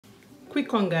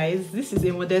Quick one guys, this is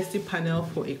a Modesty panel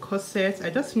for a corset. I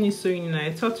just finished sewing and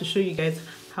I thought to show you guys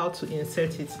how to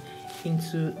insert it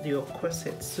into your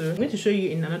corset. So I'm going to show you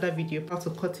in another video how to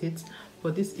cut it,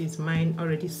 but this is mine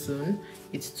already sewn.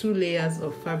 It's 2 layers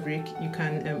of fabric. You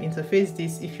can interface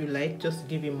this if you like, just to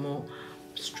give it more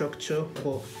structure,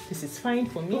 but this is fine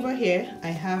for me. Over here I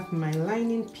have my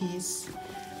lining piece.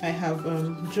 I have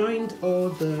joined all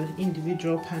the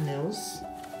individual panels.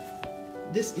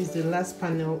 This is the last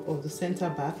panel of the center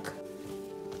back.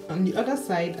 On the other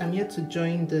side, I'm yet to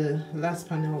join the last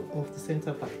panel of the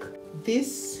center back.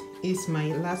 This is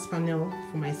my last panel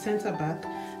for my center back,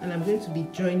 and I'm going to be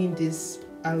joining this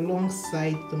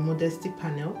alongside the Modesty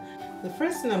panel. The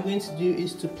first thing I'm going to do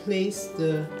is to place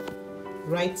the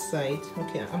right side.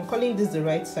 Okay, I'm calling this the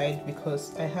right side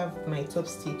because I have my top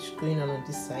stitch going on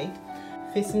this side,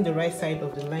 facing the right side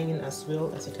of the lining as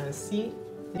well, as you can see.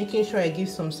 Making sure I give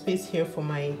some space here for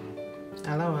my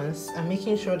allowance. I'm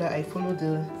making sure that I follow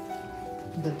the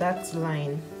dot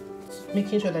line,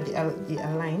 making sure that they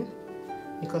align,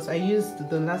 because I used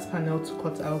the last panel to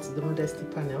cut out the Modesty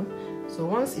panel. So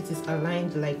once it is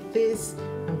aligned like this,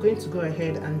 I'm going to go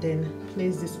ahead and then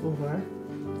place this over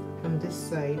on this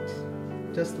side,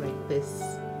 just like this.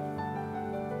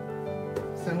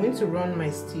 So I'm going to run my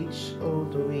stitch all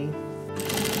the way.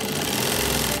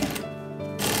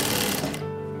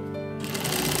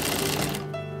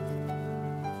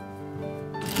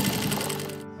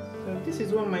 This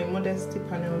is what my Modesty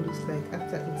panel looks like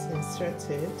after it's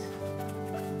inserted.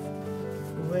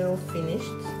 Well finished,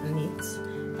 neat.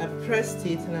 I pressed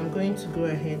it and I'm going to go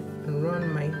ahead and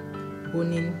run my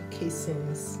boning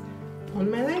casings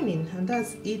on my lining, and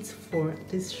that's it for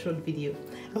this short video.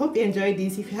 I hope you enjoyed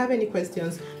this. If you have any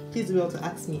questions, please do well to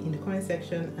ask me in the comment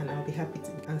section and I'll be happy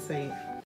to answer you.